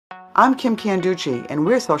I'm Kim Canducci, and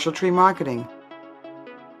we're Social Tree Marketing.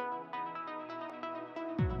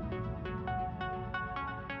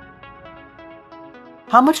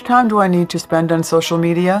 How much time do I need to spend on social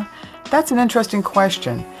media? That's an interesting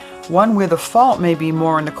question, one where the fault may be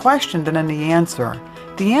more in the question than in the answer.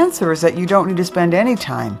 The answer is that you don't need to spend any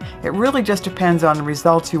time. It really just depends on the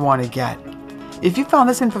results you want to get. If you found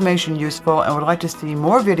this information useful and would like to see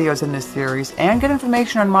more videos in this series and get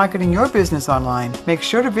information on marketing your business online, make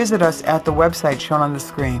sure to visit us at the website shown on the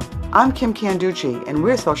screen. I'm Kim Canducci, and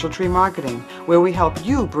we're Social Tree Marketing, where we help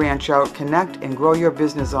you branch out, connect, and grow your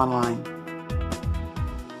business online.